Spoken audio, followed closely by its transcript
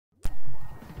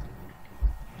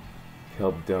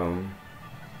KELP Dome,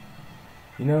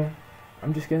 you know,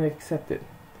 I'm just gonna accept it.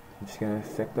 I'm just gonna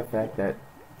accept the fact that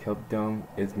KELP Dome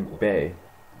is bae.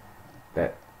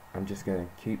 That I'm just gonna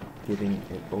keep getting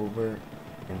it over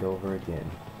and over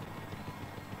again.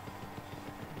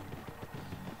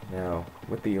 Now,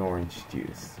 with the orange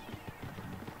juice.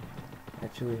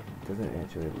 Actually, it doesn't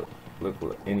actually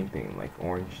look anything like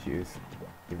orange juice.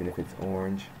 Even if it's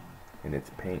orange and it's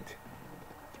paint.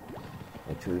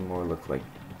 Actually more looks like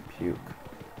puke.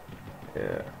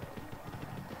 Yeah.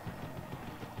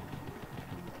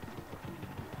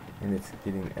 And it's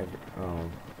getting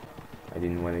I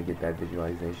didn't want to get that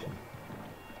visualization.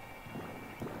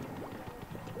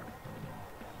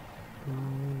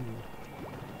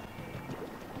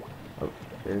 Oh,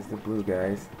 there's the blue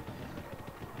guys.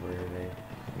 Where are they?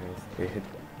 They hit.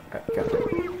 Got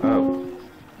them. Oh,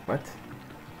 what?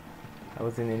 I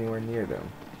wasn't anywhere near them.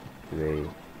 Do they?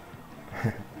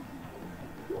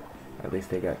 At least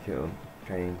they got killed.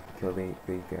 Trying to kill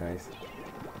these guys.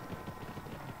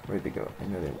 Where'd they go? I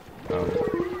know they.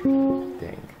 Oh,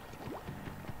 dang.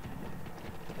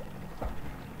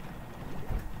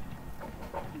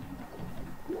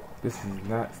 This is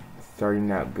not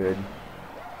starting out good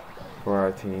for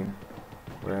our team.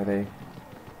 Where are they?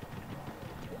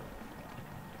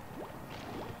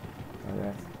 Oh,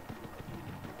 that's...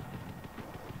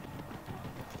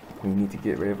 We need to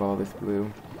get rid of all this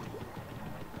blue.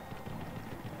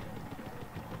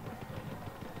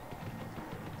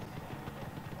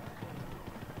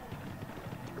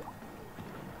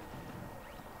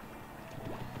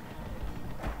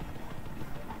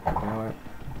 Now what?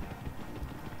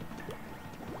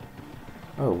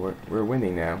 Oh, we're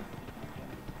winning now.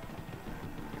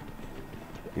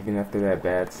 Even after that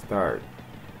bad start.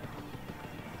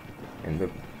 And the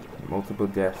multiple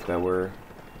deaths that were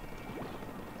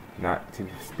not to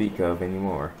speak of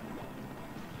anymore.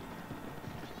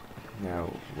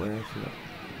 Now, where should I...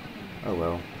 Oh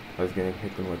well, I was gonna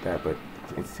hit them with that, but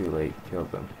it's too late.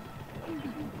 Killed them.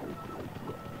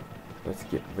 Let's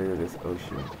get rid of this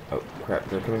ocean. Oh crap,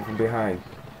 they're coming from behind.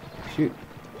 Shoot!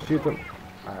 Shoot them!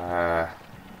 I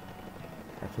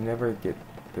can never get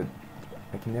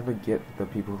the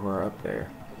people who are up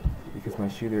there because my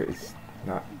shooter is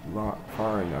not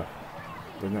far enough.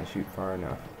 Does not shoot far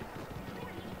enough.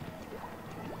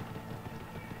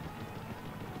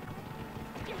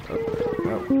 Oh,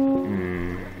 no.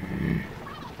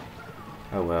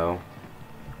 Oh well.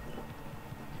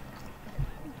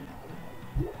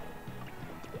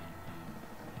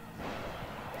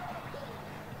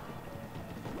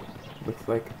 Looks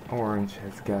like orange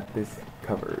has got this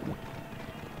covered.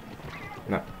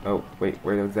 No, oh wait,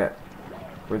 where was that?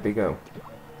 Where'd they go?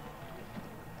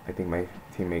 I think my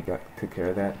teammate took care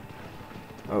of that.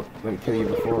 Oh, let me kill you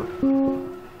before.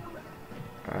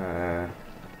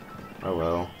 Oh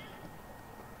well.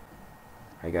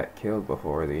 I got killed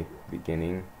before the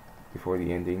beginning, before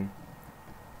the ending.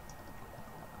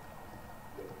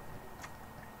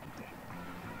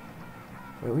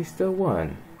 Well, we still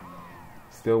won.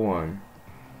 Still won.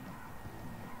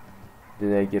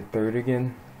 Did I get third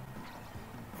again?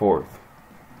 Fourth.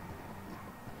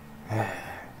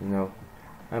 You know,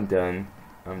 I'm done.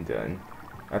 I'm done.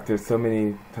 After so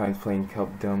many times playing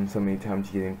KELP Dome, so many times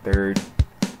getting third,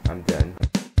 I'm done.